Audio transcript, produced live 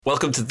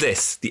Welcome to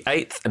this, the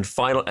 8th and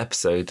final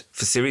episode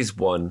for Series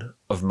 1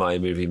 of My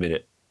Movie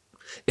Minute.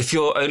 If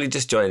you're only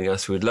just joining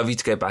us, we would love you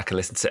to go back and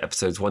listen to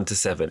episodes 1 to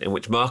 7, in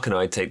which Mark and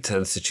I take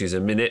turns to choose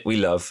a minute we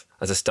love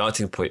as a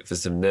starting point for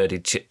some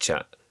nerdy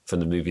chit-chat from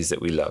the movies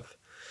that we love.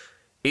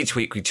 Each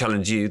week we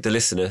challenge you, the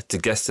listener, to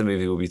guess the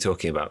movie we'll be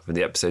talking about from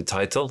the episode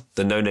title,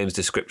 the no-names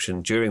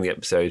description during the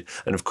episode,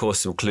 and of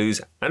course some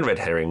clues and red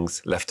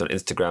herrings left on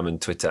Instagram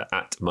and Twitter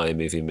at My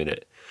Movie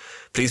Minute.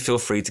 Please feel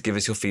free to give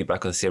us your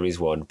feedback on Series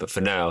 1, but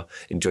for now,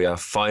 enjoy our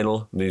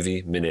final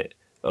movie minute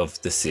of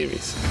the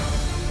series.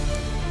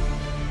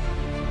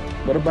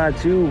 What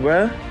about you,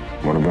 bruh?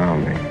 What about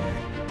me?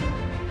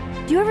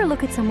 Do you ever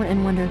look at someone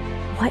and wonder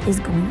what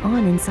is going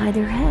on inside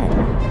their head?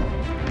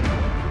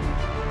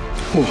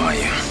 Who are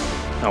you?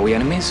 Are we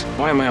enemies?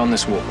 Why am I on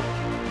this wall?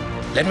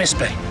 Let me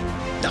explain.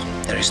 No,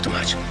 there is too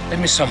much. Let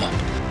me sum up.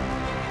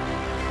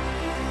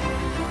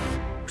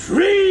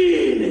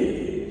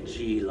 Drainage,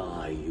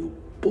 Eli, you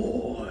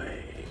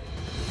boy.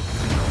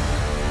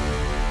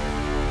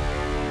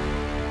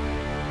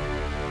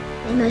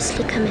 They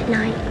mostly come at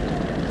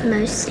night.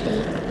 Mostly.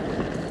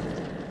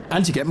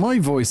 And you get my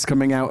voice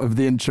coming out of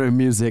the intro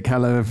music.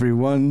 Hello,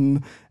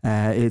 everyone.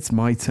 It's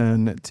my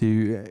turn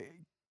to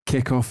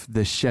kick off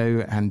the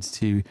show and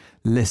to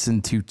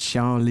listen to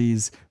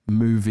Charlie's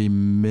Movie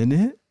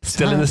Minute.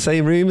 Still in the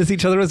same room as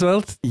each other as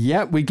well?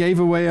 Yeah, we gave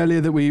away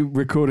earlier that we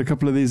record a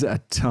couple of these at a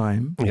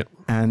time. Yep.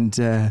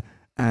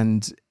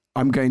 And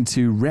I'm going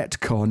to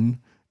retcon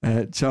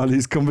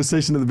Charlie's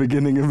conversation at the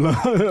beginning of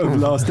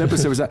last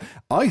episode. Was that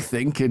I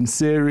think in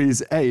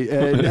Series 8,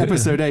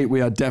 Episode 8,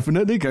 we are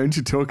definitely going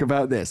to talk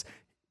about this.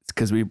 It's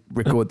because we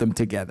record them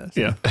together.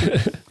 So.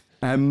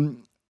 Yeah.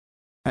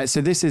 So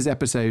this is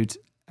Episode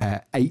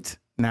 8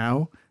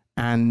 now,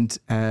 and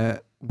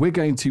we're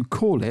going to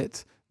call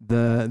it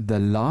the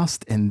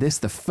last in this,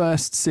 the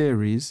first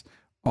series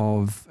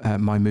of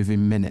My Movie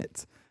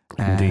Minute.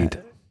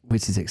 Indeed.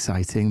 Which is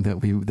exciting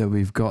that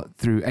we've got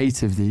through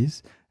 8 of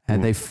these.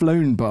 They've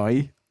flown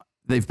by.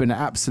 They've been an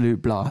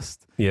absolute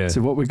blast. Yeah.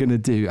 So what we're going to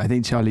do, I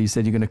think, Charlie, you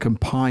said you're going to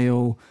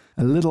compile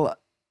a little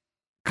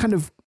kind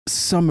of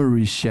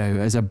summary show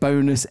as a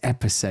bonus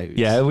episode.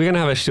 Yeah, we're going to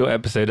have a short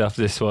episode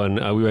after this one.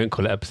 We won't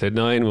call it episode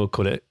 9. We'll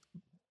call it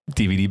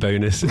DVD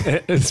bonus,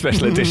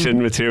 special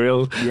edition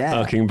material,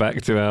 harking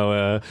back to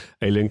our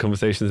alien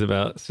conversations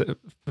about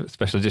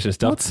special edition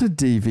stuff. What's a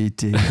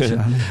DVD,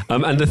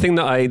 Charlie? And the thing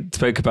that I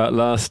spoke about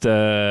last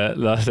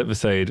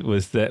episode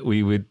was that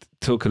we would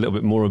talk a little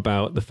bit more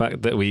about the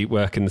fact that we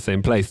work in the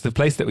same place. The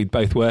place that we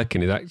both work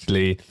in is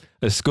actually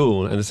a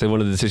school. And so one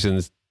of the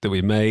decisions that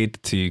we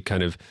made to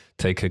kind of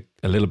take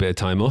a little bit of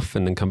time off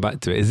and then come back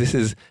to it is this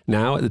is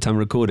now, at the time of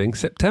recording,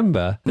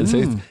 September. And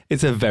so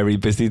it's a very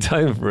busy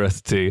time for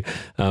us too.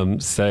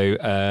 So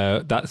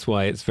that's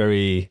why it's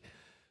very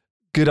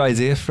good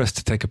idea for us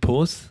to take a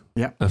pause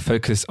and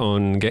focus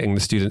on getting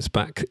the students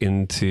back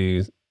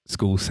into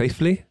school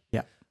safely.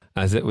 Yeah.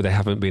 As they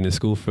haven't been in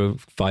school for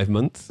 5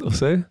 months or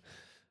so.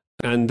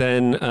 And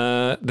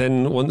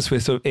then once we're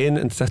sort of in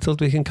and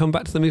settled, we can come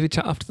back to the movie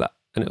chat after that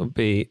and it'll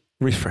be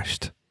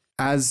refreshed.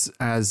 As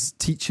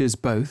teachers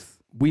both,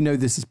 we know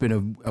this has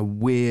been a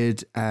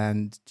weird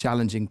and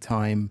challenging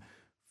time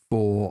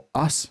for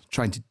us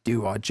trying to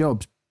do our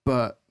jobs,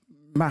 but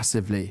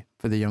massively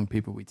for the young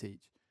people we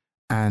teach.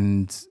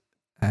 And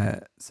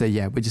so,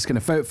 we're just going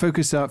to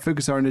focus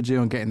our energy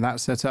on getting that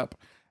set up.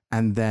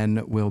 And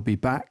then we'll be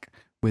back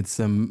with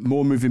some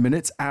more movie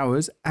minutes,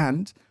 hours,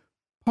 and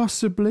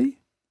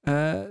possibly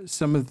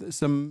some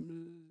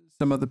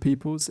other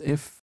people's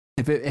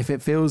if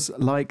it feels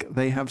like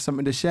they have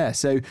something to share.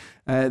 So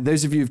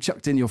those of you who've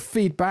chucked in your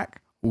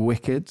feedback,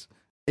 wicked.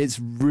 It's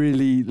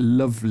really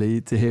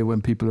lovely to hear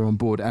when people are on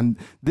board. And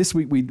this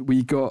week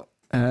we got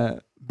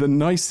the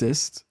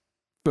nicest,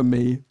 for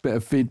me, bit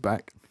of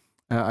feedback.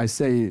 I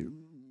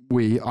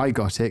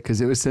got it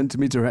because it was sent to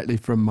me directly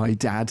from my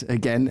dad.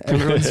 Again,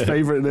 everyone's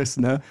favourite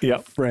listener,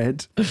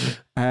 Fred.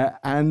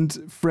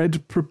 And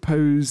Fred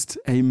proposed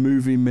a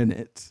movie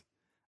minute.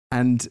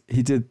 And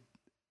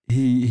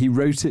he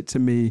wrote it to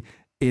me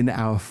in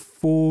our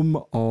form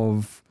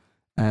of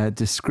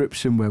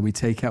description where we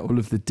take out all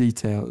of the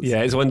details.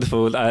 Yeah, it's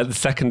wonderful. The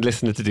second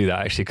listener to do that,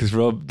 actually, because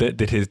Rob did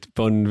his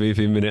Bond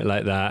movie minute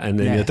like that, and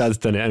then your dad's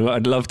done it. And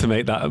I'd love to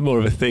make that more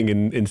of a thing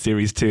in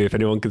Series 2. If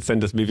anyone could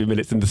send us movie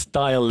minutes in the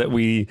style that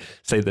we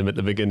say them at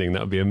the beginning,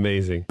 that would be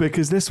amazing.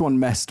 Because this one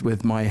messed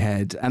with my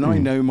head, and I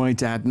know my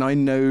dad, and I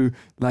know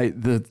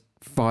like the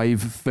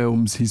 5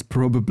 films he's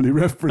probably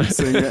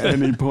referencing at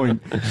any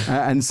point.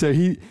 And so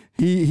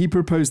he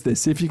proposed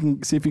this. See if you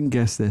can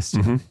guess this.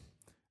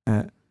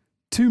 Mm-hmm.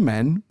 2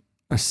 men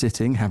are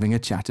sitting having a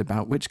chat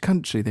about which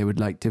country they would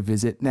like to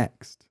visit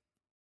next.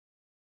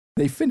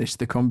 They finish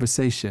the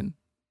conversation,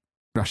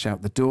 rush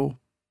out the door,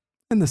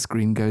 and the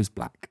screen goes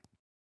black.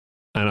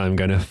 And I'm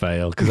going to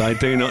fail because I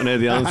do not know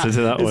the answer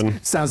to that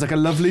one. Sounds like a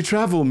lovely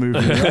travel movie,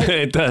 right?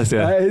 It does,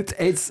 yeah.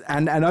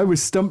 And I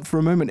was stumped for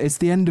a moment. It's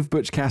the end of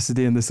Butch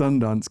Cassidy and the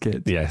Sundance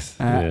Kid. Yes.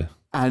 Yeah.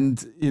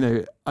 And, you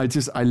know,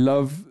 I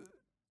love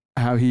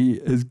how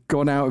he has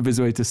gone out of his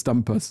way to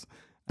stump us.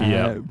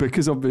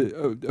 Because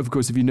of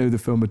course, if you know the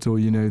film at all,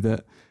 you know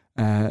that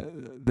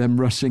them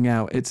rushing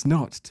out, it's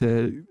not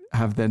to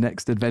have their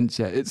next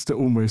adventure, it's to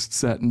almost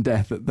certain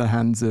death at the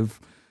hands of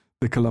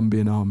the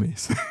Colombian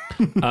armies.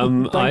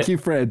 Thank you,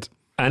 Fred.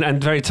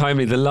 And very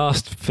timely, the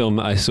last film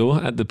that I saw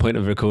at the point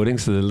of recording,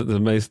 so the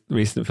most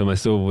recent film I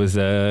saw was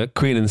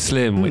Queen and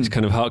Slim, which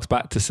kind of harks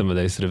back to some of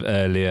those sort of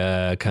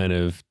earlier kind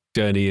of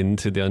journey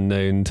into the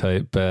unknown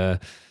type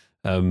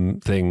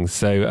things.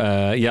 So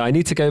I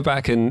need to go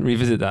back and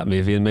revisit that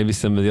movie and maybe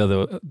some of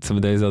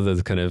those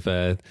other kind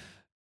of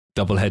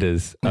double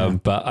headers.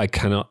 But I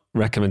cannot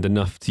recommend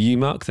enough to you,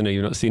 Mark, 'cause I know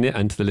you've not seen it,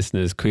 and to the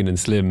listeners, Queen and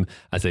Slim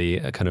as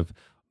a kind of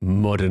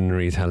modern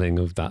retelling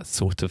of that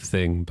sort of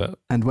thing.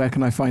 And where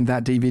can I find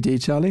that DVD,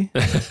 Charlie?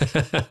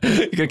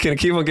 You're going to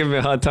keep on giving me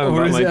a hard time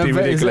about my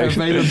DVD collection.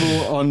 Is it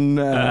available on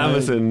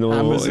Amazon or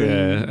Amazon?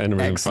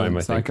 Amazon Prime?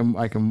 I think. So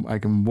I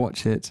can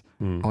watch it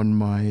on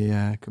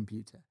my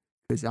computer,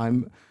 because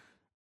I'm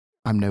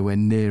nowhere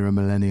near a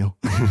millennial.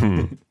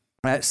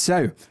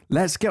 So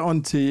let's get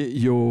on to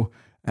your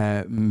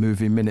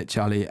movie minute,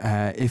 Charlie.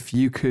 If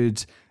you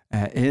could,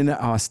 in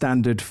our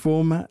standard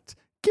format,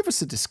 give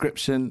us a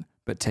description,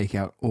 but take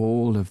out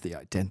all of the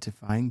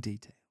identifying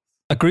details.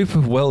 A group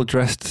of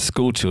well-dressed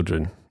school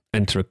children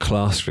enter a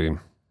classroom.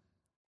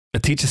 A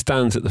teacher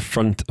stands at the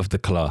front of the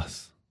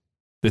class.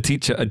 The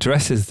teacher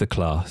addresses the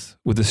class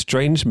with a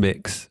strange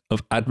mix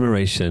of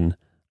admiration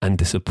and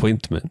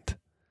disappointment.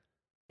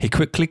 He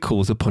quickly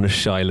calls upon a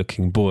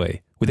shy-looking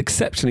boy with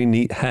exceptionally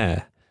neat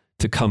hair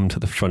to come to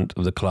the front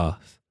of the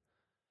class.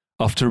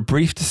 After a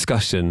brief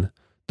discussion,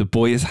 the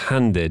boy is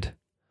handed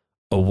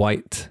a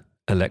white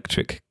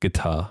electric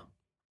guitar.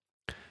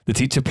 The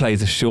teacher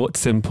plays a short,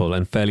 simple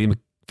and fairly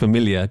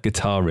familiar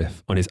guitar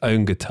riff on his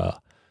own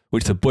guitar,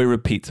 which the boy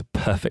repeats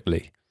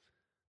perfectly.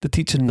 The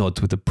teacher nods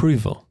with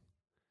approval.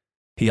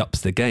 He ups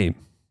the game,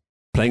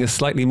 playing a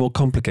slightly more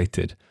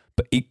complicated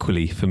but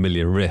equally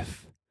familiar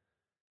riff.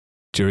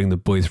 During the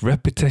boy's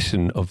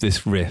repetition of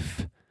this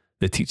riff,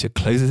 the teacher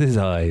closes his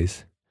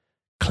eyes,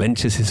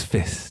 clenches his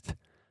fist,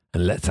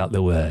 and lets out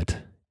the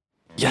word,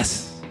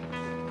 "Yes!"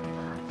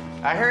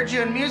 I heard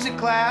you in music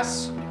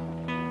class.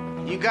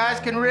 You guys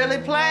can really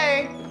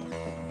play.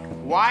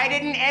 Why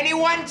didn't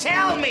anyone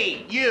tell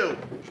me? You.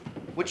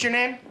 What's your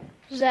name?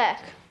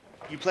 Zach.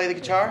 You play the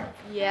guitar?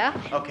 Yeah?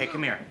 Okay,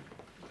 come here.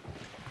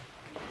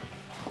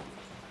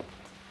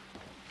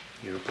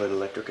 You ever played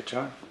electric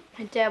guitar?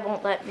 My dad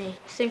won't let me.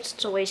 He thinks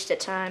it's a waste of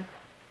time.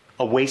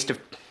 A waste of...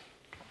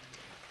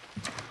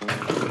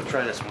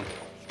 Try this one.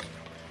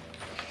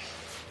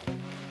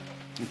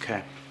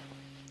 Okay.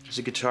 There's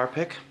a guitar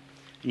pick,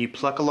 and you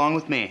pluck along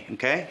with me,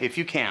 okay? If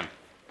you can.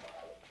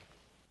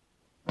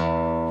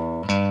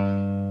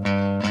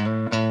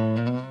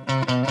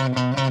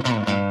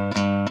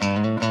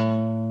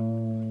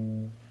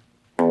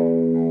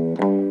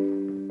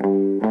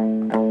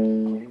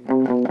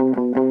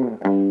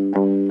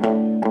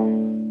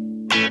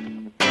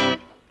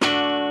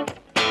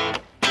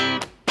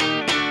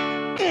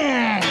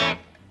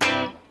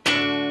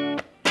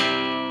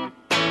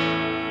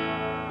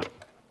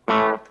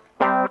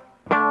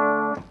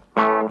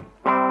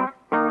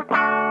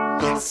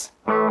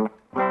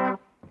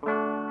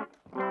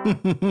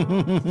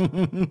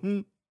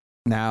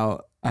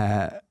 Now,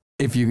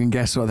 if you can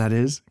guess what that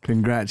is,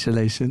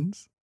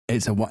 congratulations.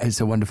 It's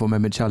a wonderful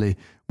moment, Charlie.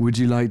 Would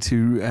you like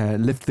to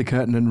lift the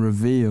curtain and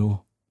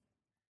reveal?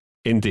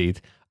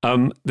 Indeed.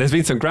 There's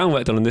been some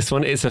groundwork done on this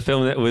one. It's a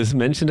film that was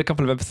mentioned a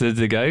couple of episodes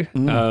ago.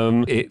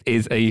 It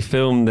is a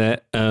film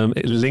that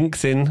it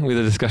links in with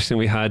a discussion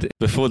we had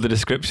before the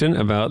description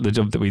about the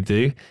job that we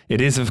do.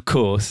 It is, of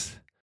course,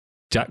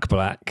 Jack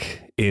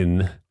Black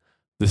in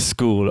The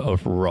School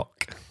of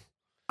Rock.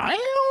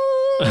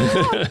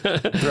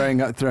 throwing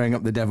up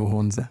the devil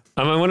horns there.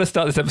 I want to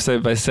start this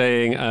episode by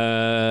saying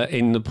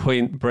in the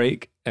Point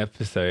Break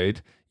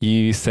episode,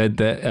 you said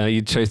that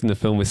you'd chosen the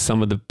film with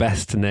some of the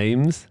best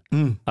names.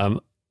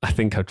 I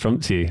think I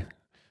trumped you.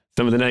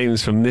 Some of the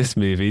names from this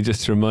movie,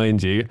 just to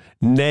remind you: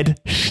 Ned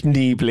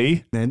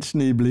Schneebly.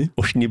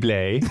 Or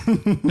Schneebly.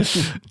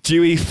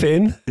 Dewey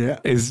Finn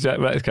is Jack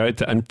Black's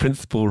character, and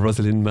Principal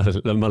Rosalind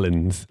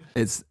Mullins.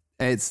 It's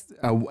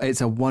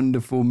a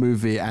wonderful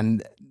movie,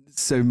 and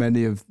so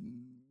many of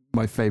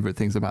my favourite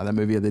things about that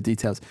movie are the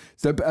details.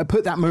 So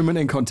put that moment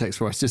in context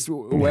for us. Just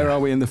where are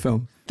we in the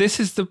film? This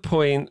is the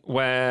point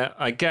where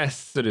I guess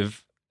sort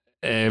of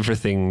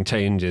everything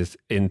changes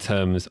in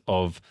terms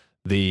of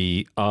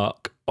the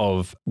arc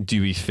of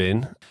Dewey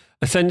Finn.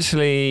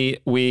 Essentially,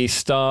 we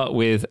start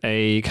with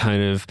a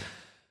kind of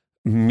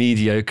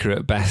mediocre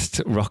at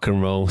best rock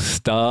and roll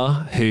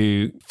star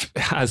who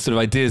has sort of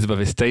ideas above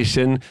his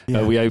station.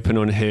 We open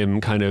on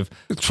him kind of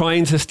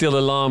trying to steal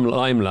the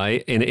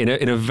limelight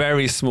in a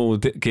very small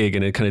gig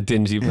in a kind of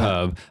dingy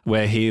pub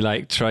where he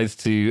like tries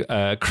to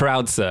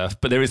crowd surf,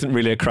 but there isn't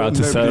really a crowd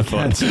to surf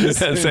on, and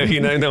so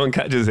no one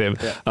catches him.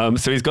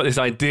 So he's got this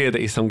idea that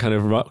he's some kind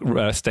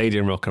of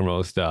stadium rock and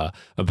roll star,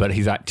 but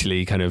he's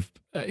actually kind of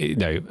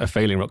a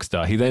failing rock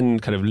star. He then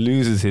kind of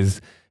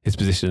loses his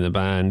position in the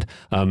band.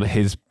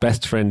 His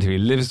best friend who he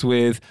lives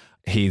with,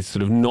 he's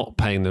sort of not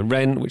paying the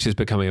rent, which is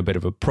becoming a bit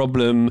of a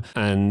problem.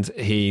 And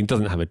he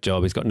doesn't have a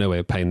job. He's got no way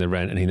of paying the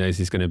rent, and he knows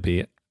he's going to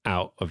be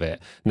out of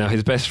it. Now,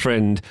 his best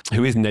friend,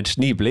 who is Ned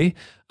Schneebly,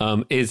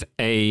 is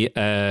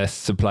a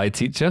supply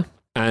teacher.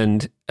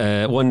 And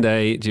one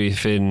day, Dewey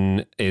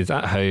Finn is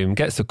at home,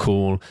 gets a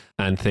call,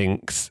 and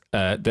thinks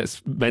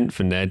that's meant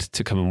for Ned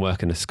to come and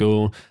work in a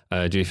school.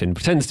 Dewey Finn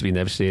pretends to be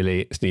Ned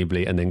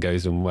Schneebly and then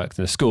goes and works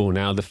in a school.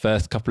 Now, the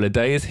first couple of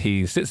days,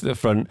 he sits at the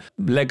front,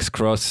 legs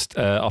crossed,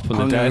 up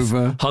on the desk.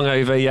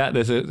 Hungover, yeah,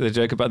 there's a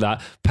joke about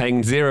that.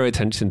 Paying zero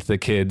attention to the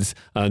kids.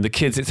 The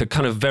kids, it's a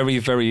kind of very,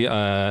 very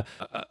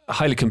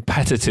highly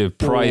competitive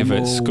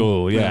private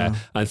school, yeah.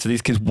 And so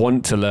these kids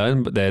want to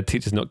learn, but their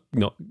teacher's not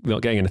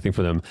getting anything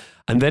from them.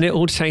 And then it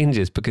all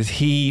changes because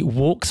he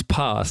walks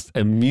past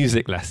a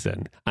music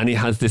lesson and he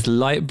has this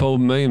light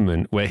bulb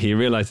moment where he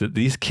realizes that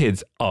these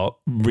kids are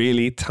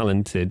really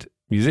talented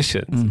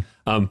musicians,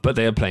 but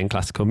they are playing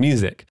classical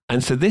music.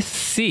 And so this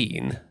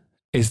scene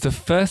is the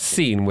first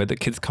scene where the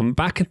kids come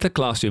back into the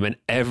classroom and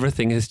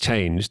everything has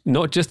changed,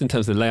 not just in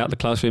terms of the layout of the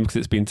classroom because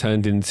it's been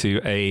turned into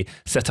a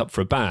setup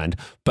for a band,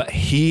 but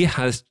he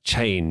has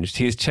changed.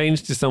 He has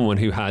changed to someone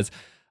who has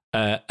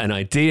an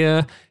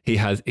idea.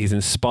 He's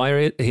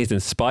inspired, he's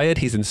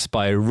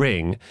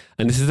inspiring.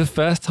 And this is the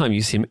first time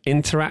you see him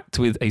interact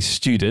with a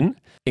student,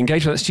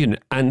 engage with that student.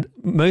 And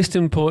most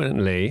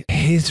importantly,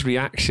 his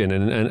reaction,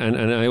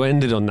 and I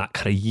ended on that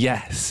kind of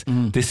yes,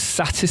 this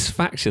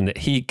satisfaction that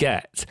he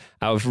gets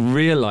out of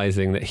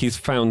realizing that he's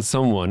found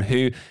someone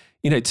who,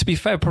 you know, to be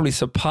fair, probably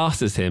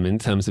surpasses him in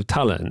terms of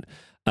talent,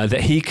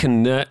 that he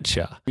can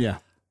nurture. Yeah.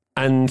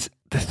 And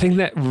the thing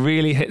that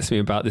really hits me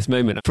about this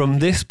moment, from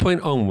this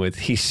point onwards,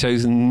 he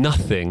shows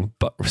nothing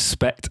but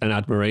respect and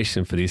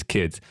admiration for these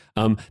kids.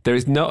 There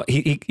is no,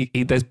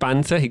 there's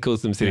banter, he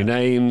calls them silly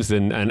names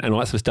and all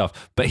that sort of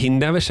stuff, but he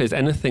never shows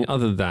anything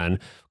other than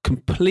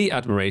complete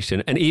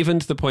admiration. And even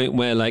to the point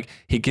where like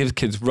he gives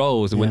kids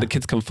roles, and when the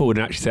kids come forward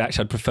and actually say,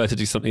 actually, I'd prefer to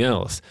do something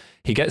else,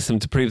 he gets them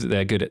to prove that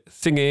they're good at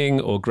singing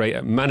or great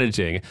at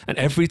managing. And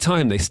every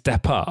time they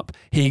step up,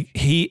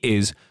 he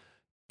is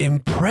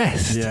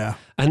impressed,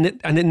 and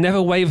it never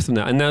wavers from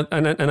that.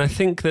 And I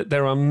think that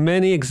there are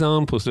many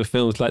examples of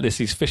films like this,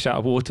 these fish out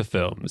of water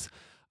films,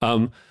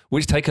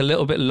 which take a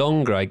little bit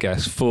longer, I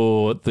guess,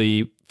 for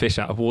the fish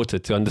out of water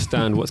to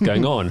understand what's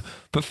going on.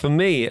 But for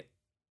me,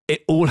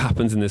 it all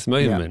happens in this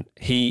moment.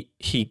 He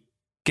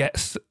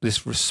gets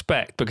this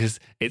respect because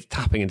it's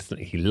tapping into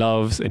something he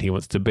loves and he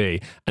wants to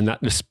be, and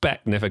that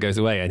respect never goes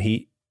away. And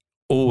he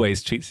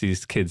always treats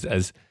these kids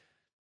as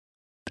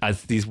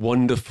these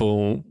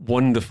wonderful,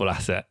 wonderful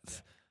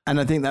assets. And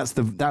I think that's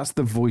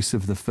the voice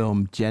of the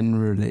film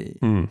generally,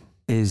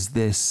 is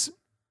this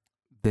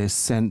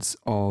sense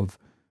of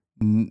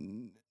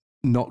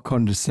not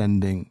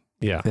condescending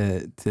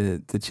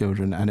to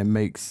children, and it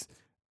makes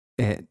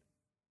it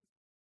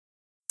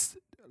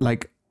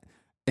like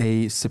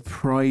a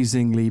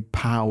surprisingly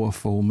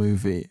powerful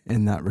movie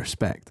in that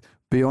respect,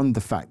 beyond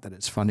the fact that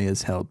it's funny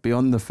as hell,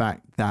 beyond the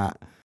fact that,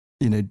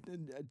 you know,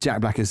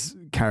 Jack Black is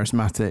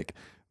charismatic,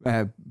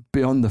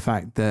 beyond the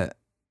fact that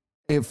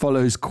it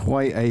follows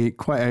quite a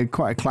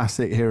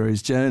classic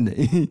hero's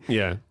journey.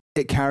 Yeah,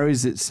 it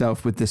carries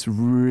itself with this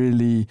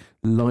really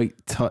light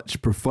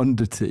touch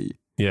profundity.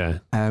 Yeah,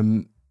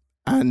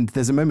 and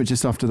there's a moment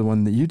just after the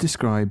one that you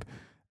describe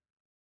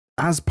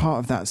as part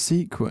of that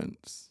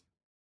sequence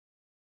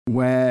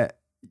where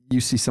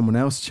you see someone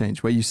else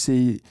change, where you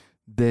see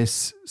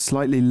this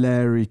slightly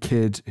leery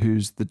kid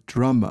who's the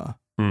drummer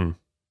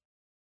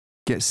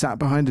get sat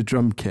behind a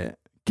drum kit,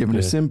 given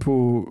a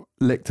simple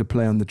lick to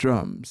play on the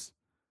drums,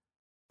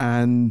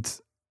 and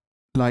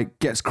like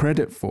gets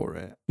credit for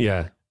it.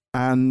 Yeah.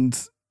 And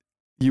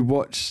you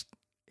watch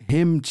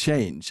him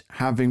change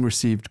having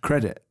received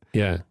credit.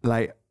 Yeah.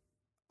 Like,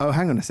 oh,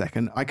 hang on a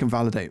second, I can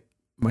validate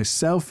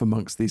myself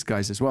amongst these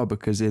guys as well,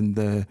 because in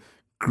the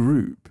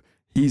group,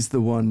 he's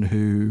the one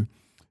who,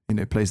 you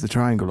know, plays the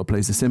triangle or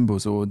plays the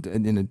cymbals, or, you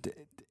know,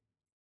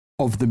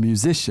 of the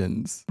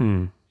musicians,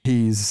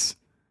 he's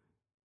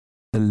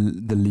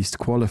the least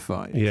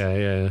qualified.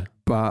 Yeah.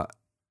 But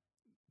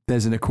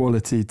there's an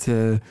equality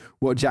to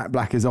what Jack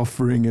Black is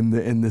offering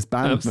in this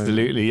band.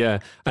 Absolutely, yeah.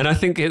 And I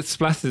think it's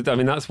splattered. I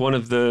mean, that's one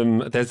of them.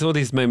 There's all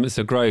these moments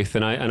of growth,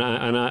 and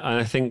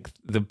I think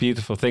the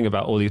beautiful thing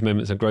about all these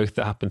moments of growth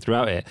that happen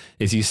throughout it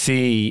is you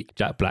see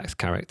Jack Black's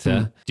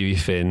character, Dewey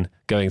Finn,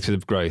 going through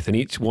the growth, and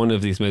each one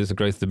of these moments of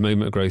growth, the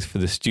moment of growth for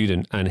the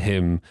student and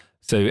him.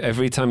 So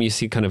every time you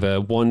see kind of a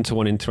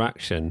one-to-one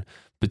interaction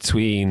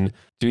between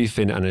Dewey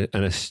Finn and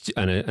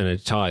a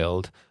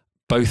child,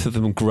 both of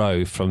them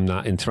grow from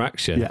that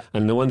interaction. Yeah.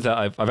 And the ones that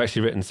I've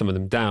actually written some of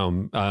them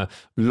down,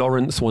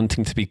 Lawrence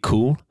wanting to be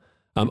cool.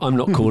 I'm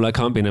not cool, I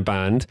can't be in a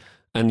band.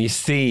 And you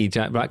see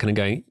Jack Black kind of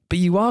going, but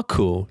you are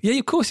cool. Yeah,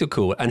 of course you're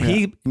cool. And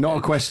he... Not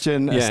a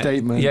question, a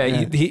statement.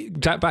 Yeah.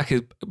 Jack Black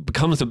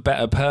becomes a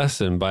better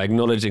person by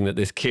acknowledging that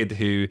this kid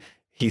who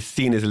he's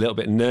seen as a little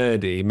bit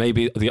nerdy,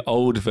 maybe the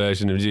old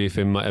version of Dewey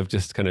Finn might have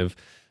just kind of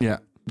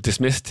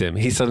dismissed him,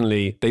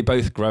 they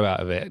both grow out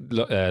of it.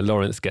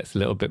 Lawrence gets a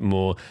little bit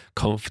more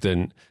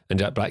confident, and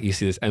Jack Black, you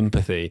see this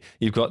empathy.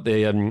 You've got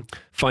the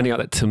finding out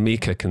that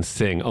Tamika can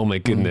sing. Oh my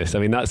goodness. I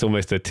mean, that's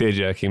almost a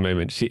tear-jerking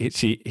moment. She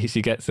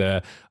gets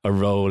a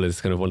role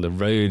as kind of one of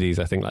the roadies,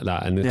 I think, like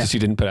that. And she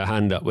didn't put her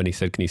hand up when he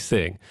said, "Can you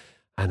sing?"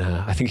 And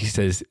I think he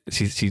says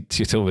she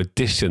sort of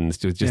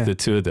auditions with just the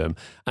two of them.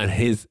 And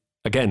his,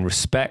 again,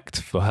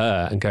 respect for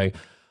her and going,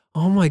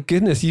 "Oh my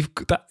goodness, you've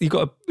got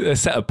a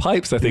set of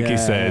pipes," I think he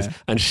says.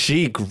 And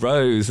she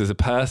grows as a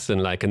person,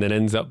 like, and then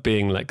ends up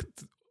being like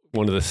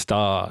one of the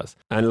stars.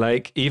 And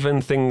like,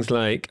 even things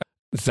like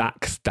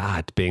Zach's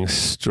dad being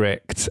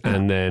strict,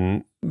 and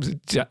then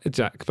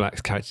Jack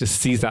Black's character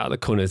just sees that out of the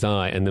corner's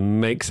eye and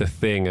then makes a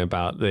thing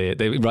about they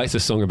writes a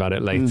song about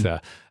it later.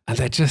 And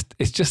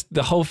it's just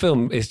the whole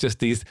film is just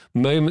these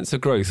moments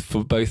of growth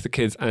for both the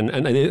kids and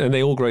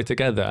they all grow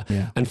together.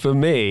 Yeah. And for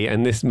me,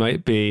 and this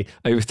might be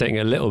overstating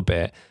a little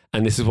bit,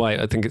 and this is why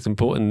I think it's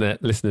important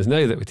that listeners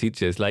know that we're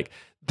teachers, like,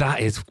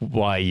 that is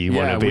why you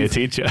want to be a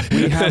teacher.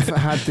 We have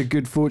had the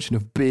good fortune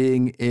of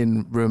being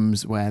in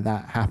rooms where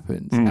that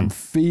happens and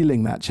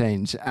feeling that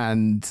change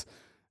and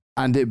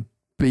it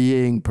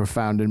being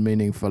profound and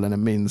meaningful. And it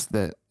means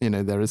that, you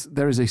know, there is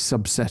a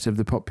subset of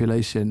the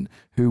population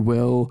who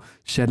will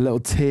shed a little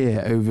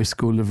tear over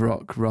School of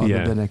Rock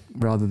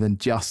rather than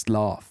just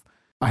laugh.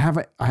 I have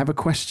a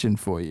question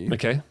for you.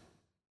 Okay.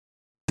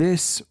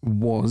 This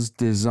was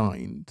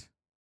designed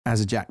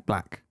as a Jack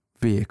Black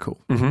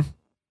vehicle. Mm-hmm.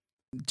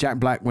 Jack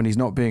Black, when he's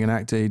not being an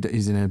actor,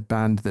 he's in a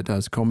band that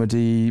does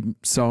comedy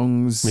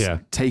songs,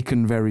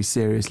 taken very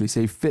seriously.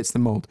 So he fits the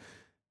mold.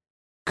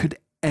 Could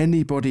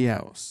anybody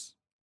else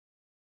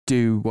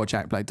do what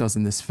Jack Black does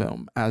in this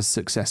film as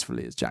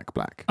successfully as Jack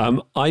Black?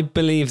 I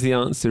believe the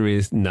answer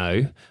is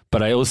no,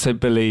 but I also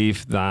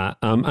believe that,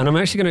 and I'm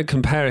actually going to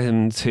compare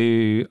him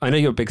to, I know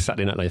you're a big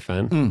Saturday Night Live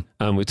fan,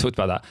 we talked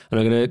about that, and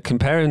I'm going to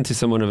compare him to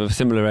someone of a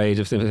similar age,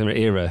 of a similar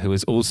era, who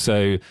was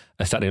also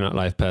a Saturday Night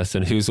Live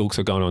person, who's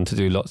also gone on to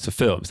do lots of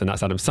films, and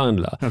that's Adam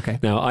Sandler. Okay.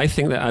 Now, I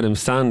think that Adam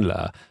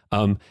Sandler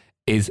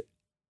is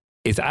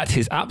at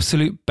his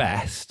absolute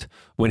best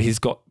when he's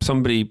got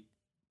somebody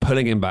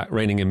pulling him back,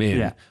 reining him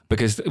in.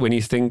 Because when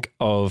you think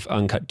of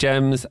Uncut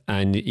Gems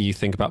and you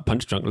think about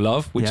Punch Drunk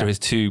Love, which are his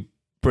two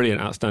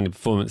brilliant, outstanding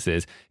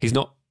performances, he's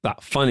not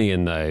that funny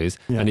in those,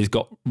 and he's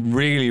got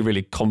really,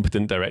 really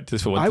competent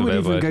directors, for want of a better word.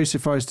 I would even go so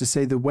far as to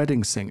say The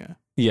Wedding Singer.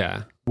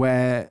 Yeah.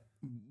 Where,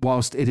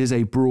 whilst it is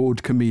a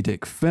broad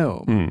comedic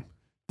film,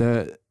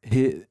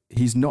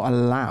 he's not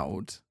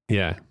allowed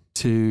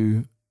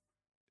to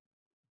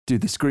do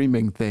the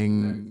screaming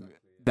thing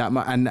that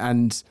much,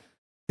 and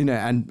you know,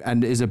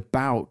 and is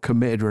about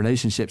committed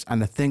relationships.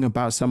 And the thing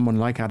about someone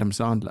like Adam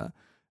Sandler,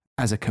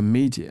 as a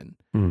comedian,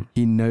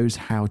 he knows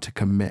how to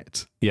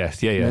commit.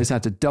 Yes, He knows how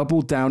to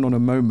double down on a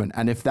moment,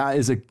 and if that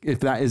is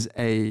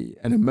an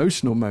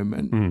emotional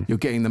moment, you're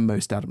getting the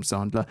most Adam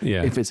Sandler.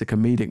 Yeah. If it's a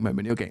comedic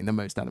moment, you're getting the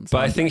most Adam Sandler.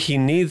 But I think he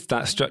needs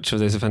that structure.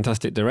 There's a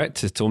fantastic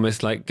directors to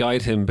almost like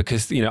guide him,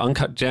 because, you know,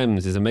 Uncut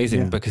Gems is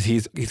amazing because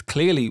he's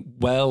clearly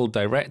well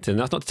directed, and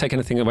that's not to take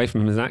anything away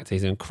from him as an actor.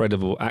 He's an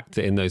incredible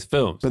actor in those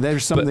films. But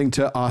there's something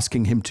to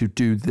asking him to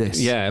do this.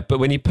 Yeah, but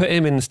when you put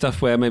him in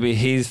stuff where maybe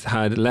he's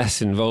had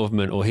less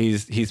involvement, or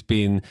he's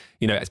been,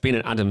 you know, it's been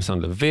an Adam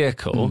Sandler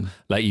vehicle,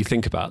 like you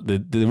think about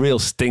the real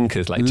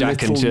stinkers like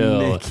Jack and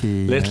Jill,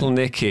 Little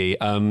Nicky,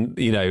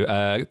 you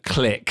know,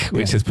 Click,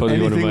 which is probably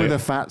anything one of my... with a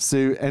fat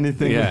suit,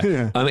 anything.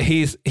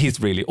 He's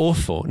really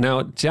awful.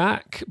 Now,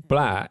 Jack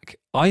Black,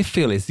 I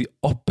feel, is the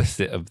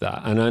opposite of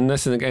that. And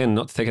this is, again,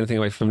 not to take anything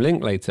away from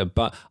Linklater,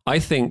 but I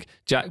think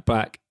Jack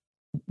Black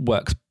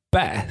works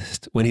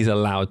best when he's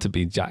allowed to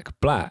be Jack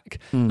Black.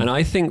 And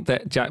I think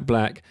that Jack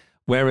Black,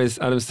 whereas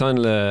Adam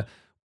Sandler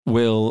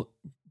will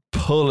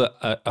pull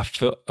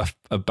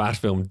a bad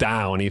film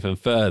down even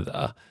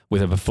further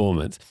with a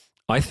performance,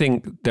 I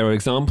think there are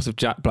examples of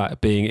Jack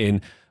Black being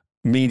in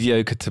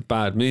mediocre to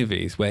bad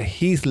movies where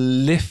he's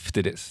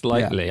lifted it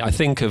slightly. I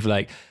think of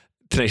like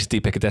Tenacious D,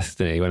 Pick of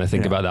Destiny when I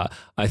think about that.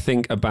 I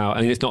think about,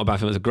 I mean, it's not a bad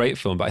film, it's a great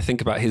film, but I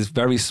think about his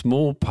very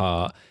small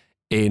part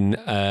in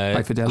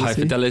High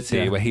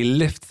Fidelity, where he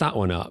lifts that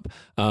one up.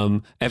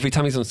 Every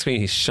time he's on screen,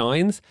 he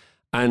shines.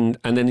 And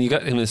then you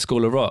get him in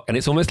School of Rock, and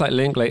it's almost like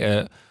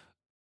Linklater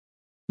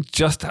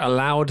just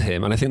allowed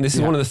him. And I think this is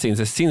one of the scenes.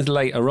 There's scenes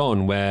later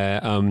on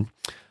where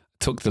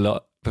talked a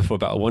lot before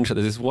about a one shot.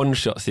 There's this one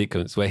shot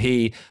sequence where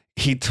he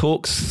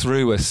talks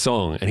through a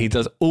song, and he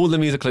does all the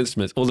musical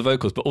instruments, all the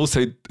vocals, but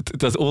also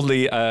does all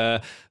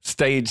the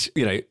stage,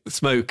 you know,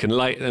 smoke and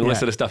light and all that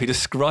sort of stuff. He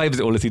describes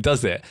it all as he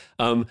does it,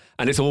 and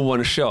it's all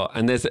one shot.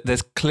 And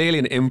there's clearly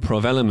an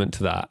improv element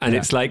to that, and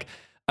it's like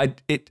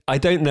I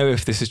don't know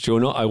if this is true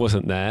or not. I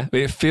wasn't there, but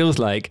it feels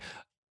like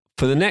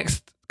for the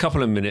next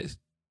couple of minutes,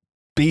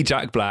 be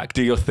Jack Black,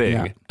 do your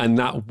thing, and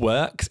that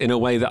works in a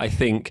way that I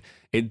think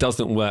it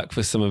doesn't work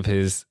for some of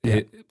his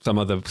some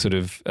other sort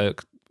of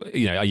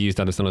you know, I used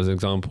Adam Sandler as an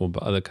example,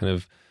 but other kind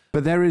of.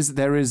 But there is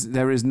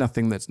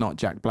nothing that's not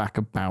Jack Black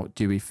about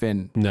Dewey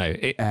Finn. No,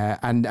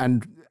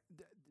 and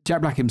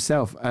Jack Black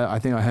himself, I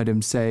think I heard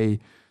him say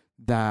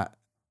that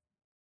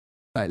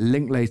like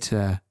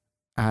Linklater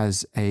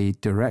as a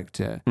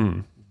director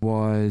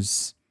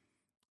was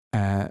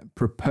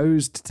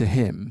proposed to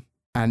him,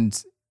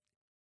 and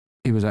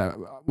he was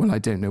well, I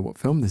don't know what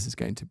film this is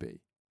going to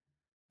be.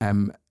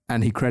 And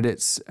he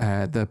credits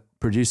the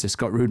producer,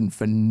 Scott Rudin,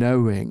 for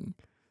knowing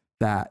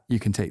that you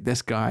can take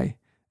this guy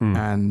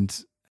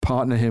and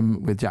partner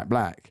him with Jack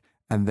Black,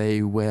 and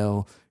they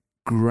will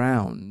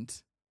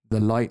ground the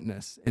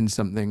lightness in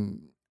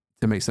something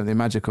to make something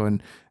magical.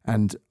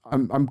 And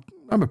I'm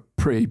a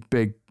pretty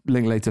big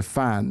Linklater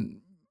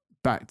fan.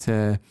 Back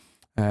to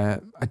I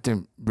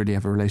don't really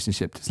have a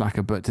relationship to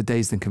Slacker, but to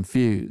Dazed and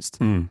Confused,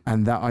 and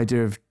that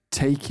idea of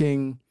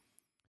taking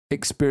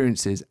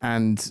experiences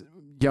and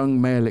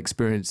young male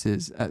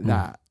experiences at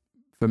that,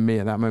 for me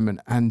at that moment,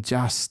 and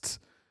just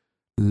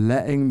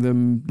letting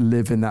them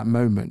live in that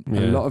moment.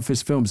 A lot of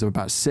his films are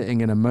about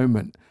sitting in a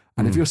moment,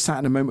 and if you're sat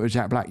in a moment with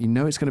Jack Black, you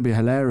know it's going to be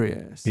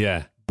hilarious.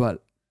 Yeah.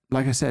 But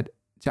like I said,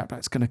 Jack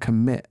Black's going to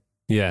commit.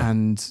 Yeah.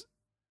 And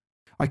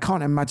I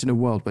can't imagine a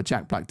world where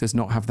Jack Black does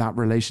not have that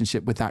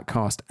relationship with that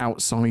cast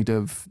outside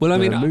of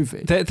the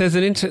movie. There's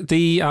an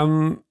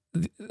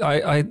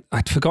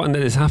I'd forgotten that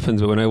this happens,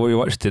 but when I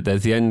rewatched it,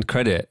 there's the end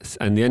credits,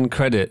 and the end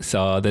credits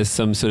there's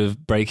some sort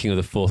of breaking of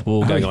the fourth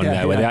wall going on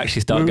there, where they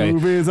actually start going.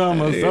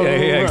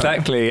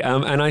 Exactly.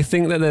 And I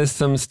think that there's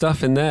some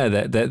stuff in there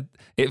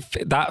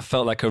that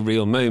felt like a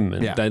real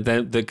moment. Yeah.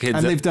 The kids,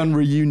 and they've done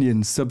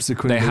reunions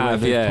subsequently. They have,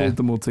 they've pulled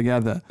them all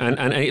together,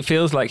 and it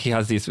feels like he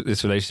has this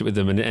relationship with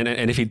them,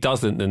 and if he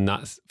doesn't, then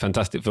that's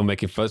fantastic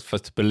filmmaking for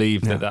us to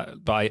believe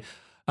that by.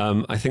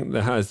 I think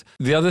there has.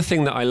 The other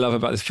thing that I love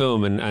about this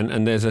film,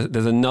 and there's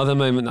another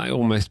moment that I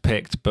almost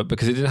picked, but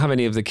because it didn't have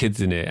any of the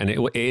kids in it, and it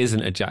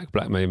isn't a Jack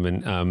Black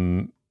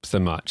moment so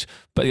much.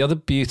 But the other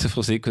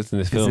beautiful sequence in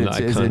this film is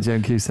it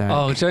Joan Cusack?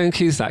 Oh, Joan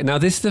Cusack. Now,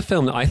 this is a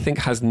film that I think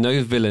has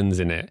no villains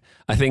in it.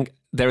 I think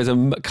there is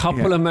a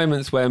couple of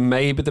moments where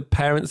maybe the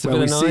parents are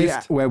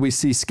villainized. Where we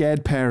see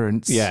scared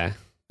parents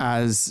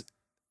as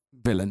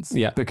villains,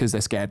 because they're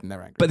scared and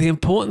they're angry. But the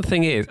important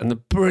thing is, and the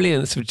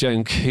brilliance of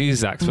Joan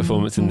Cusack's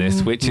performance in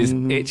this, which is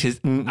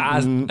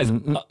as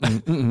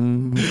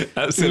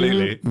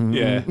absolutely,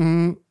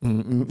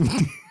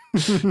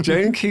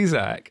 Joan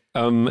Cusack.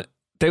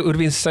 It would have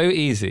been so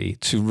easy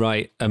to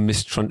write a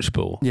Miss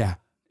Trunchbull. Yeah.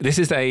 This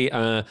is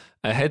a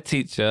head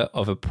teacher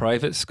of a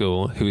private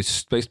school who is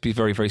supposed to be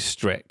very, very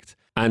strict.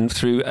 And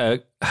through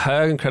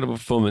her incredible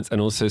performance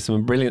and also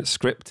some brilliant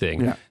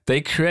scripting,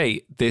 they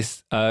create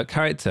this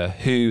character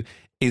who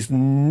is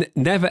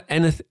never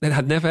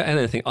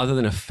anything other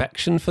than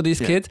affection for these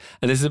kids.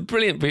 And there's a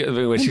brilliant bit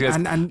where she goes...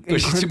 And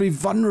incredibly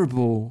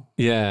vulnerable.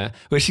 Yeah.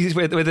 Where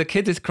the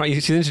kid is crying.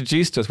 She's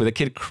introduced to us with a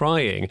kid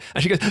crying.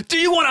 And she goes, "Do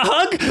you want a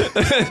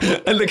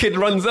hug?" And the kid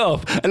runs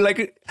off. And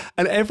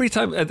every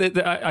time...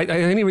 I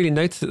only really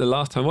noticed it the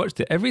last time I watched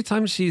it. Every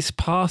time she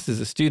passes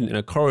a student in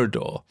a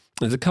corridor,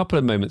 there's a couple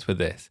of moments with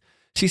this.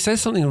 She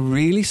says something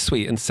really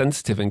sweet and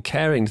sensitive and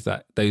caring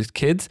to those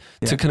kids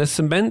to kind of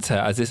cement her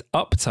as this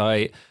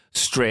uptight,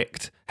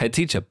 strict head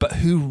teacher, but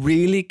who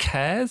really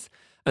cares.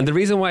 And the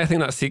reason why I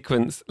think that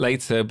sequence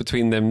later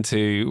between them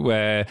two,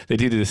 where they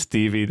do the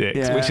Stevie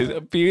Nicks, which is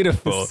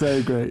beautiful, it's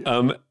so great,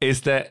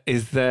 is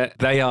that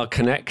they are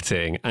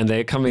connecting and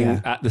they're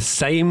coming at the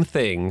same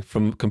thing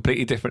from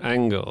completely different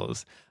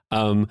angles.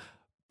 And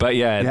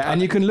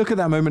you can look at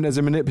that moment as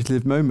a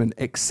manipulative moment,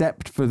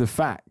 except for the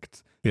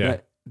fact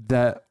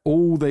that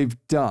all they've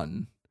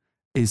done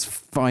is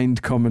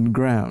find common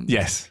ground.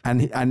 Yes.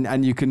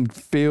 And you can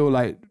feel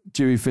like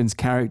Dewey Finn's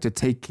character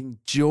taking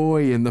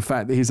joy in the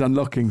fact that he's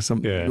unlocking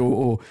something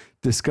or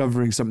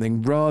discovering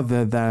something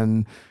rather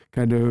than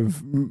kind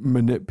of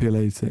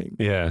manipulating.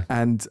 Yeah.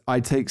 And I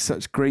take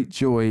such great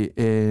joy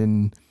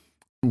in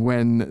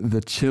when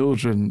the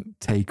children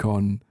take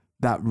on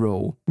that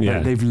role.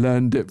 Like they've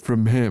learned it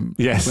from him.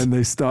 Yes. When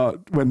they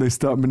start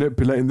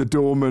manipulating the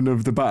doorman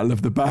of the Battle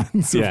of the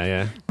Bands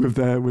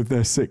with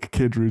their sick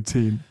kid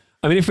routine.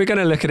 I mean, if we're going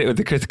to look at it with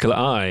the critical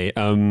eye,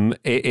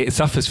 it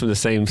suffers from the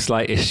same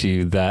slight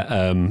issue that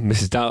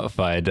Mrs.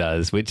 Doubtfire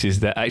does, which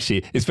is that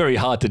actually it's very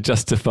hard to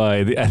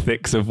justify the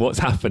ethics of what's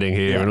happening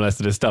here and all that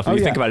sort of stuff. And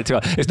you think about it too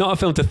hard. It's not a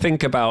film to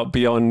think about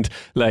beyond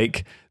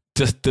like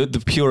just the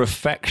pure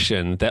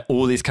affection that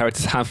all these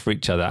characters have for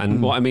each other.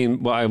 And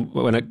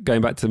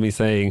going back to me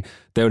saying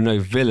there are no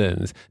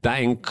villains,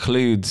 that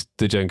includes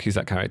the Joan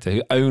Cusack character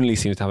who only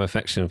seems to have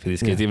affection for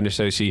these kids, even if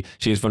she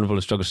is vulnerable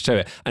and struggles to show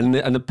it. And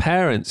the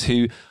parents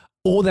who...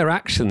 all their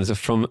actions are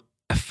from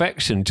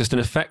affection, just an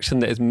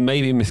affection that is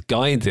maybe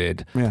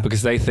misguided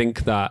because they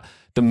think that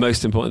the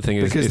most important thing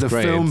is because the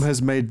grades. Film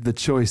has made the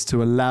choice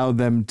to allow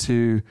them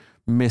to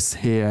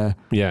mishear.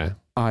 Yeah,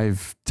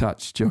 I've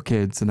touched your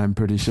kids, and I'm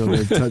pretty sure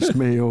they've touched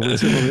me, or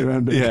whichever way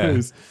around it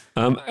goes.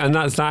 And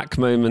that Zach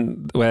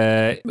moment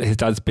where his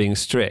dad's being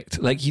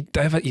strict, like you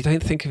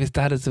don't think of his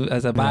dad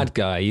as a bad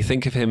guy. You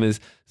think of him as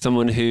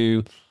someone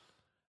who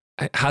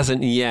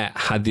hasn't yet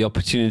had the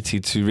opportunity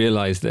to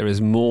realize there is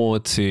more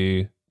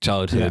to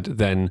childhood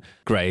than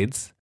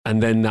grades.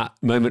 And then that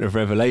moment of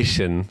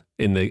revelation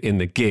in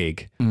the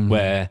gig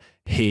where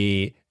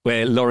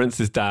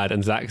Lawrence's dad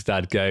and Zach's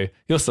dad go,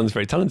 your son's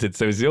very talented,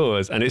 so is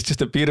yours. And it's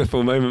just a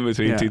beautiful moment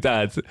between two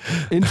dads.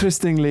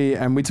 Interestingly,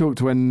 and we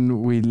talked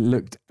when we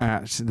looked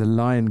at The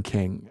Lion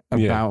King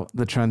about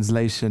the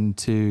translation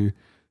to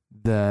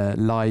the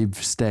live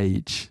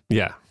stage.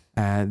 Yeah.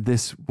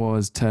 This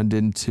was turned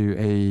into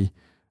a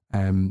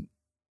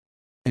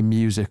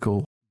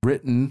musical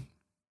written,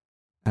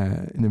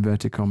 in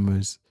inverted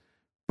commas,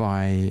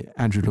 by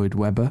Andrew Lloyd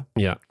Webber.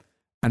 Yeah.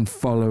 And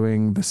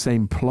following the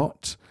same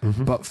plot,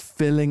 but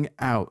filling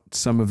out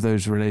some of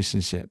those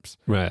relationships.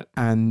 Right.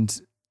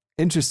 And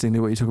interestingly,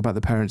 what you talk about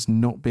the parents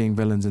not being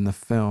villains in the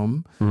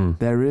film,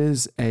 there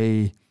is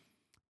a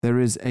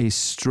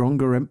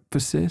stronger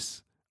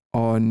emphasis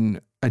on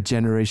a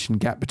generation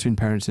gap between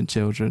parents and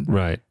children.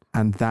 Right.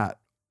 And that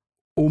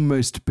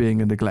almost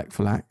being a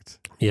neglectful act.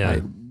 Yeah.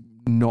 Like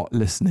not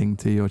listening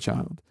to your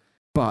child.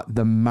 But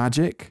the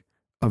magic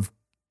of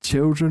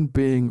children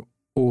being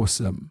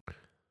awesome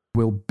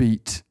will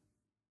beat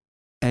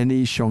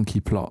any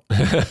shonky plot.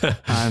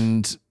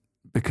 And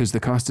because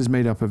the cast is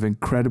made up of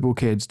incredible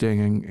kids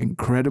doing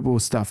incredible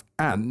stuff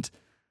and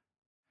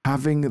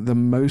having the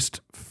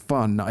most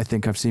fun I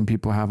think I've seen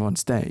people have on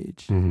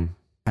stage,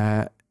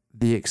 the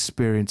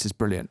experience is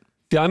brilliant.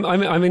 Yeah,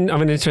 I'm in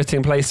an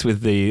interesting place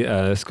with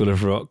the School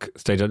of Rock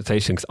stage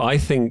adaptation, because I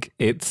think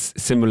it's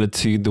similar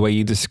to the way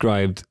you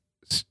described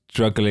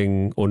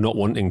struggling or not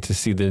wanting to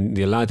see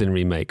the Aladdin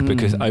remake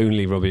because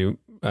only Robin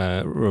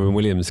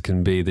Williams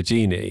can be the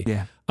genie.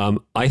 Yeah.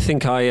 I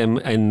think I am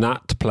in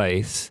that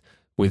place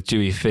with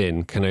Dewey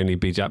Finn can only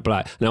be Jack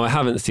Black. Now, I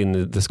haven't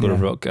seen the School of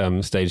Rock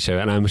stage show,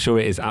 and I'm sure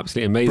it is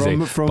absolutely amazing.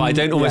 But I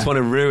don't almost want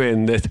to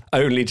ruin that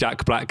only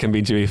Jack Black can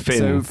be Dewey Finn.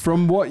 So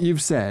from what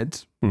you've said,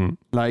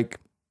 like,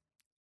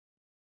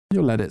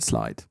 you'll let it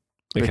slide.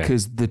 Okay.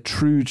 Because the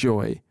true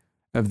joy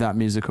of that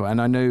musical, and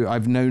I know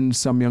I've known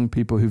some young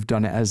people who've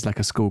done it as like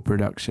a school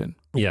production.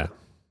 Yeah.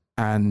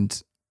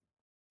 And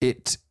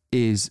it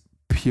is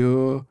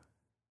pure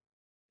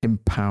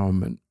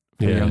empowerment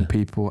for young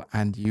people,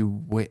 and you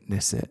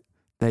witness it.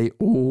 They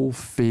all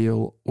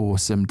feel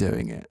awesome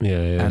doing it.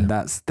 Yeah. And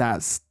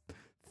that's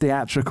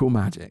theatrical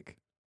magic.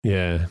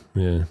 Yeah.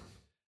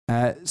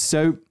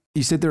 So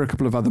you said there are a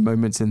couple of other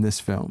moments in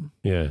this film.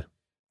 Yeah.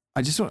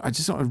 I just want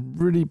to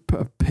really put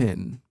a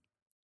pin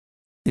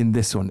in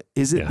this one.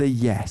 Is it the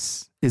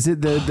yes? Is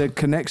it the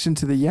connection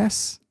to the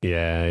yes?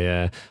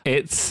 Yeah.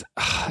 It's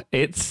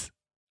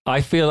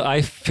I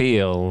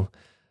feel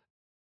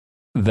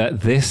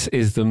that this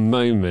is the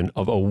moment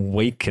of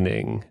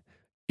awakening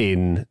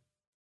in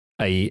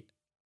he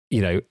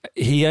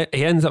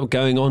ends up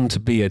going on to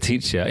be a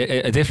teacher,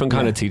 a different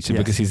kind of teacher,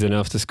 because he's an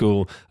after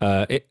school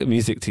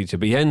music teacher,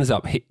 but he ends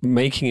up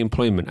making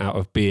employment out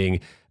of being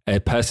a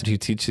person who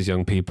teaches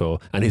young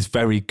people and is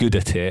very good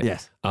at it.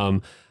 Yes.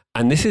 And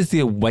this is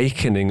the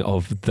awakening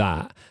of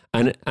that.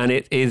 And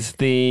it's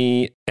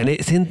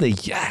in the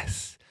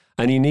yes.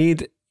 And you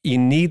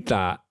need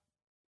that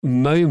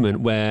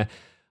moment where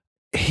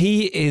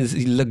he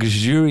is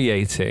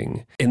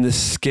luxuriating in the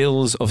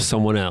skills of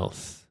someone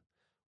else,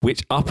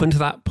 which up until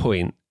that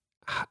point,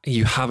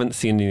 you haven't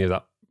seen any of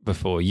that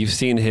before. You've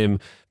seen him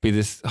be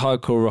this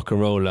hardcore rock and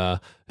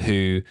roller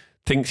who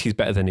thinks he's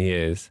better than he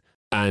is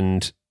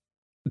and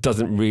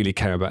doesn't really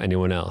care about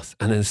anyone else.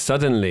 And then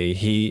suddenly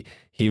he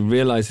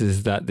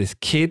realizes that this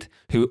kid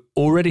who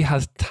already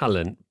has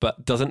talent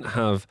but doesn't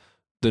have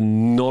the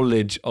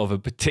knowledge of a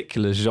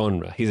particular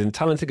genre. He's a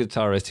talented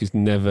guitarist who's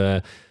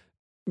never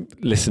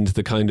listened to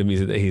the kind of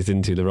music that he's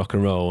into, the rock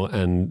and roll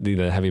and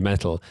the heavy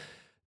metal.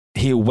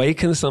 He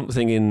awakens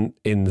something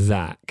in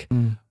Zach,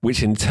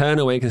 which in turn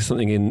awakens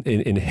something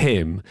in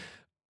him.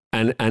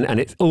 And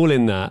it's all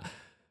in that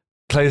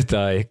closed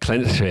eye,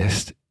 clenched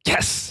fist,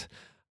 yes!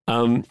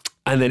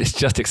 And then it's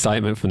just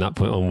excitement from that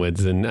point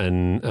onwards. And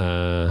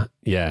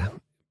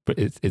but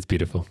it's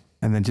beautiful.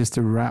 And then just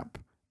to wrap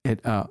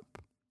it up,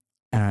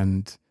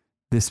 and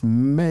this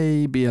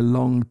may be a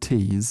long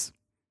tease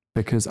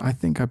because I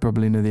think I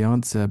probably know the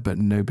answer, but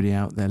nobody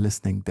out there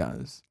listening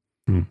does.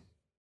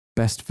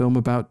 Best film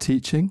about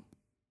teaching?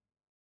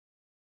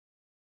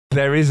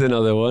 There is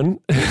another one.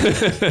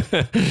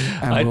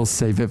 And we'll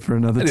save it for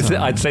another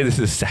time. I'd say this is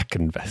the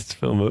second best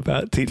film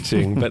about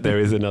teaching, but there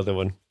is another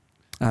one.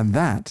 And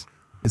that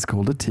is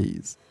called a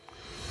tease.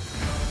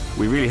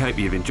 We really hope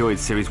you've enjoyed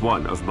Series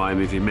 1 of My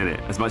Movie Minute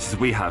as much as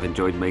we have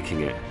enjoyed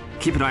making it.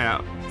 Keep an eye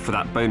out for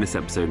that bonus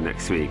episode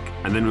next week,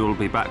 and then we will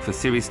be back for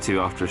Series 2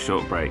 after a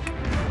short break.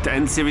 To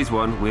end Series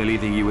 1, we're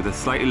leaving you with a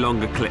slightly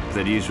longer clip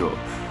than usual.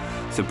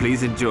 So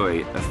please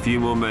enjoy a few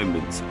more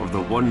moments of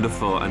the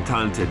wonderful and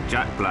talented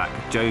Jack Black,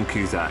 Joan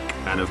Cusack,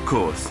 and of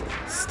course,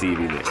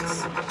 Stevie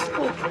Nicks.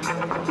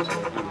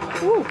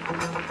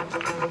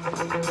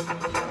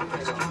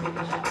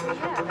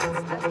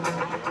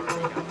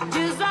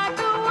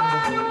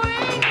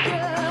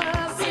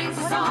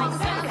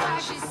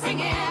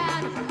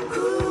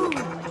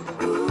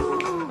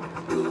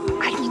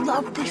 I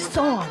love this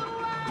song.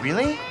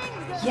 Really?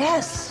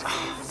 Yes,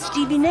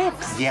 Stevie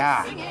Nicks.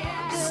 Yeah,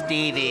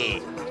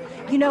 Stevie.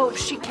 You know,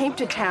 she came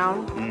to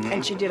town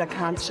and she did a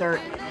concert,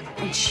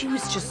 and she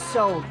was just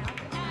so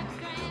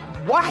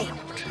wild.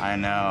 I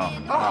know.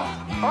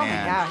 Oh my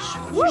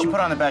gosh. She put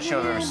on the best show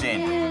I've ever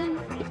seen.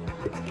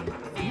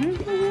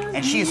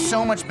 And she is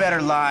so much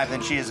better live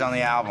than she is on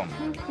the album.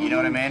 You know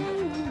what I mean?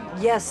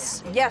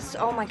 Yes, yes.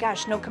 Oh my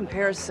gosh, no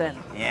comparison.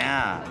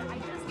 Yeah.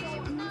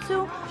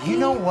 So, you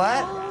know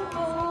what?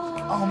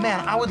 Oh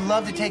man, I would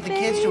love to take the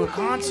kids to a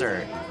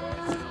concert.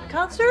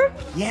 Concert?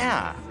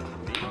 Yeah.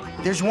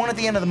 There's one at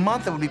the end of the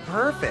month that would be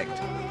perfect.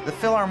 The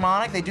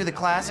Philharmonic, they do the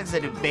classics. They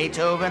do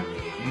Beethoven,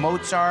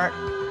 Mozart,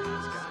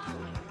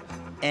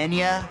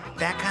 Enya,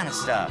 that kind of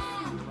stuff.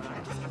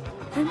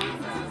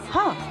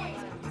 Huh.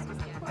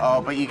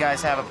 Oh, but you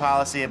guys have a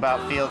policy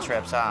about field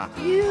trips, huh?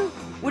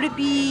 Would it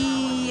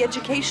be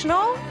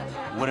educational?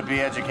 Would it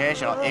be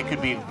educational? It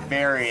could be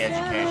very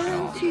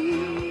educational.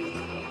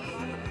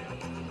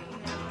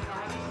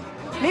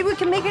 Maybe we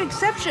can make an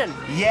exception.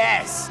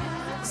 Yes!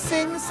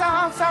 Sing the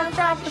song, start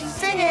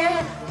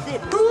singing.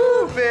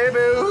 Ooh, baby,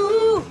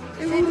 ooh,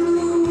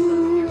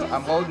 ooh.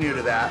 I'm holding you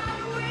to that.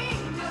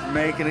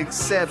 Make an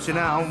exception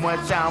on what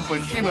I'm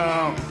pushing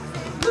on.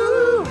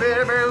 Ooh,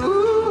 baby,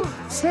 ooh.